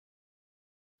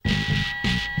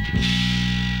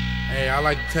I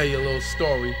like to tell you a little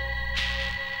story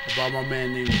about my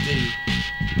man named D.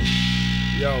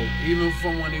 Yo, even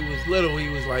from when he was little, he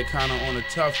was like kind of on a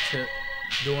tough tip,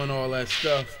 doing all that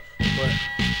stuff. But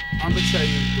I'm gonna tell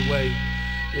you the way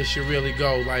it should really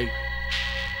go, like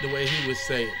the way he would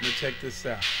say it. Now check this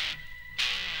out.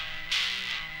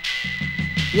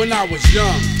 When I was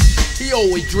young, he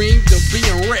always dreamed of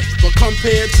being rich, but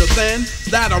compared to then,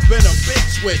 that'd have been a big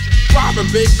switch.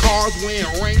 Driving big cars, wearing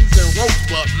rings and ropes,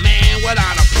 but man,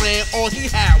 without a plan, all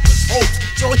he had was hope.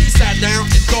 So he sat down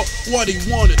and thought what he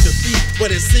wanted to be, but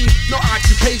it seemed no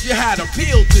occupation had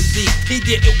appealed to D. He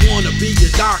didn't want to be a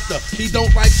doctor, he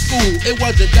don't like school. It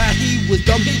wasn't that he was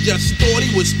dumb, he just thought he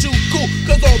was too cool.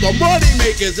 Cause all the money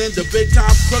makers and the big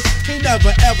time crooks, he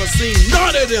never ever seen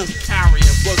none of them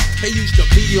carrying books. They used to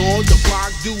be on the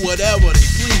block, do whatever they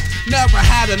please. Never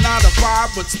had a 9 to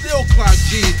 5, but still clock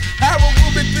G's. Have a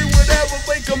woman do whatever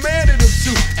they commanded him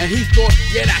to. And he thought,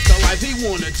 yeah, that's the life he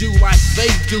wanna do like they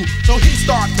do. So he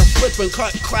started to flip and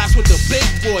cut class with the big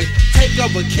boys, take up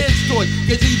a kid's toy,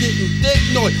 cause he didn't dig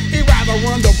noise. He'd rather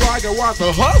run the block and watch the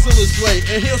hustlers play.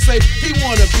 And he'll say he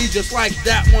wanna be just like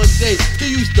that one day. He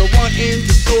used to run in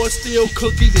the store, steal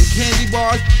cookies and candy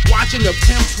bars, watching the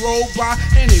pimps roll by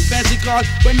in their fancy cars,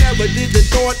 but never did the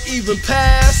thought even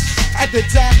pass. At the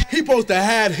time, he supposed to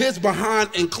had his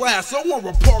behind in class. So when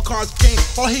report cards came,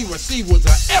 all he received was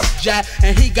a F-jack,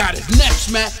 and he got his neck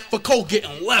smacked for cold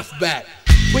getting left back.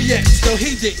 But yet, still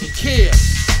he didn't care.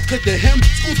 Cause to him,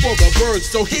 school for the birds,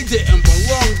 so he didn't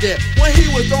belong there. When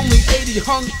he was only 8, he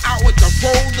hung out with the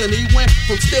pros, and he went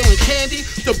from stealing candy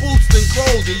to boots and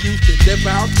clothes. He used to dip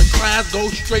out the class, go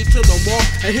straight to the mall,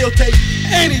 and he'll take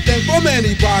anything from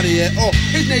anybody at all.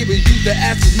 His neighbors used to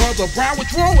ask his mother, Brown,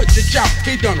 what's wrong with your child?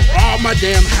 He done robbed my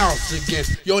damn house again.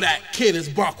 Yo, that kid is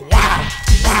buck wild,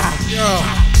 wow. Yo,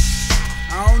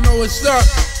 I don't know what's up,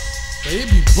 but he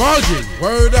be bugging,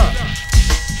 word up.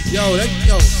 Yo,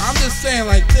 I'm just saying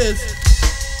like this,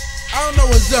 I don't know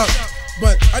what's up,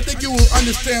 but I think you will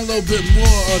understand a little bit more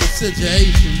of the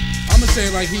situation. I'm gonna say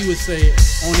it like he would say it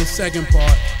on the second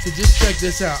part, so just check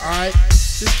this out, alright?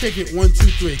 Just kick it 1, 2,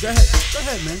 3. Go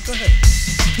ahead, man, go ahead.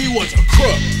 He was a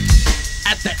crook.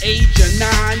 At the age of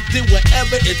 9, did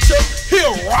whatever it took,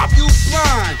 he'll rob you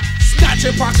blind.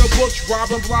 Snatching pocketbooks,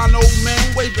 robbing blind old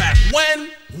men way back when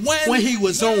he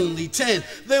was only 10.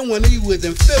 Then when he was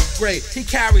in 5th grade, he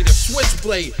carried a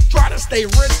switchblade. Try to stay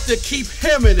rich to keep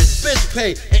him and his bitch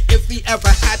paid. And if he ever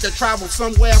had to travel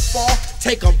somewhere far,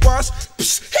 take a bus,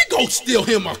 he go steal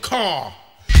him a car.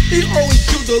 He always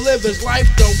chose to live his life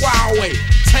the wild way.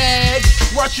 Tag,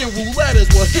 Russian roulette is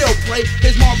what he'll play.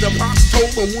 His mom and pops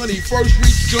told him when he first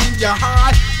reached junior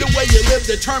high, the way you live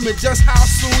determined just how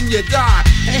soon you die.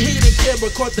 And he didn't care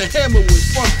because to him it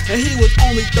was fun. And he was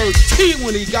only 13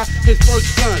 when he got his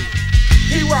first gun.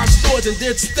 He robbed stores and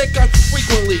did stick-ups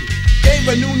frequently. Gave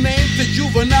a new name to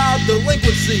juvenile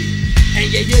delinquency.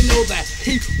 And yeah, you know that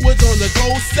he was on the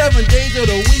go 7 days of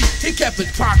the week. He kept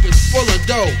his pockets full of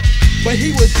dough, but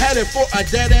he was headed for a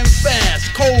dead end fast.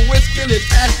 Cold risking his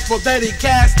ass for petty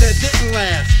cash that didn't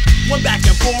last. Went back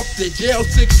and forth to jail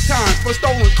 6 times for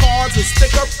stolen cars and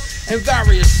stick-ups and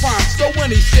various crimes. So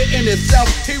when he's sitting himself,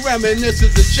 he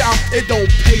reminisces a child. It don't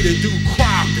pay to do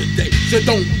crime today, so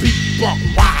don't be buck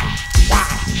wild.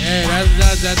 Yeah,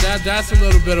 that's a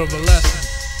little bit of a lesson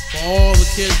for all the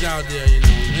kids out there, you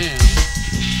know, man.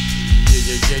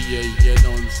 You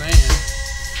know what I'm saying?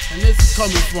 And this is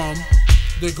coming from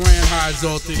the Grand High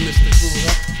Exalted Mr.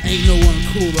 Cooler. Ain't no one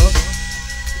cooler.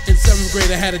 In 7th grade,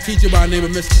 I had a teacher by the name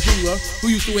of Mr. Cooler who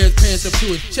used to wear his pants up to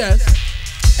his chest.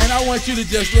 And I want you to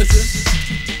just listen,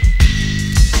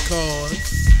 because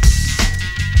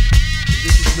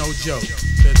this is no joke.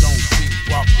 So don't be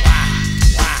buck wild.